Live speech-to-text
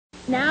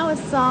Now a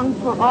song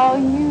for all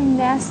you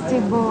nasty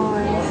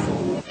boys.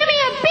 Give me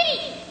a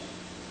beat!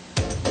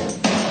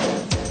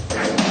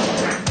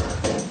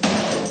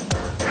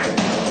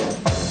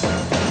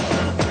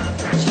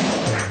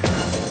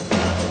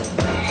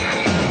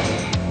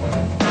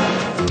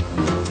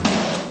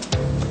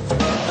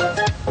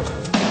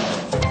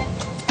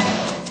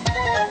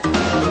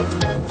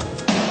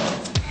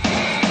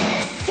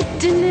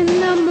 Sitting in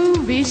the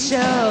movie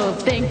show,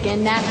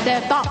 thinking that their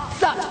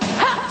thoughts are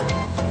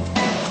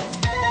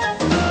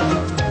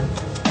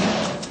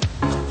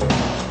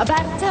a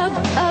bathtub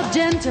of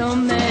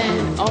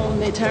gentlemen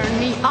only turn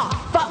me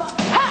off.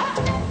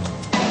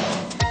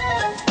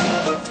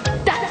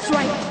 That's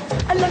right,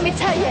 let me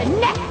tell you,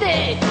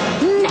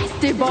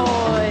 nasty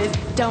boys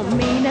don't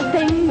mean a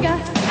thing.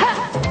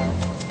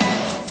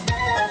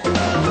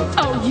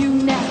 Oh, you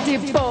nasty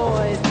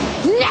boys,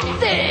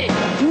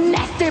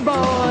 nasty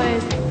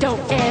boys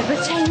don't ever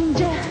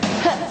change.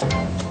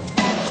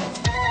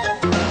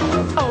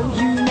 Oh,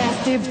 you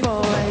nasty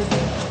boys,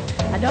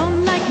 I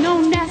don't like no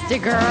nasty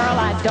girl,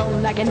 I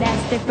don't like a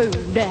nasty food.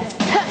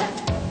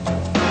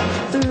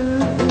 Ooh,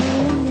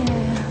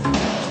 yeah.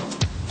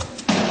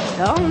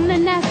 The only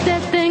nasty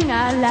thing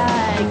I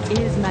like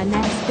is my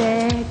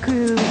nasty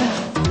crew.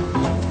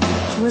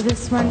 Will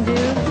this one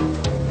do?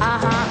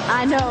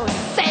 I know.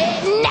 Say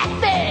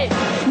it,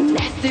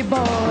 nasty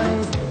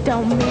boys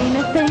don't mean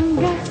a thing.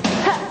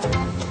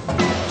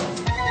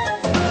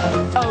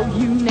 Oh,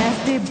 you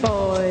nasty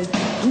boys,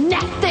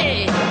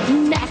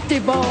 nasty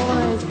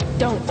boys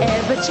don't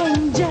ever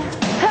change.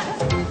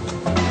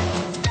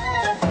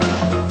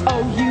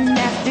 Oh, you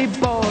nasty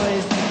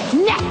boys,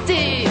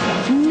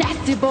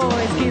 nasty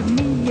boys, give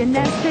me a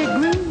nasty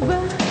groove.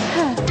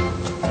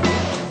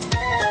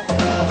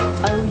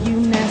 Oh, you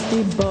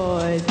nasty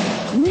boys,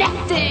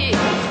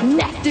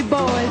 nasty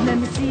boys, let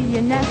me see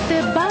your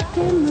nasty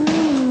body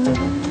move.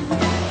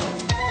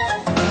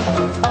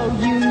 Oh,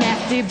 you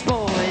nasty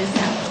boys,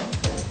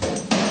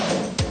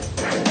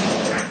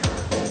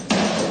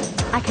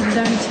 I can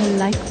learn to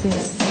like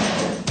this.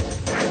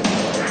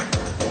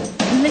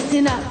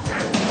 Listen up,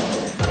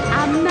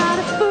 I'm not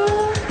a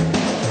fool,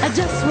 I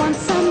just want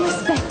some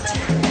respect.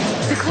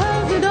 So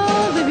close the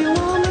doors if you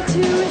want me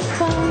to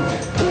respond.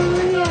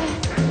 Ooh yeah,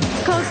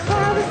 'cause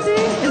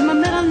privacy is my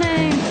middle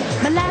name,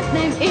 my last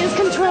name is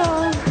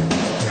control.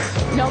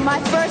 No, my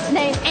first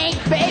name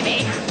ain't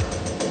baby.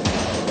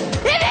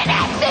 If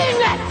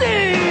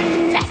it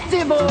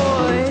nasty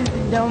boys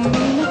don't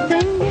mean a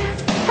thing.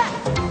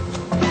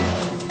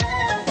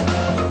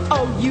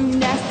 Oh, you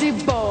nasty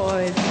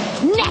boys,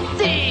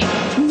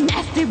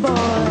 nasty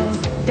boys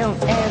don't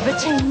ever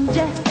change.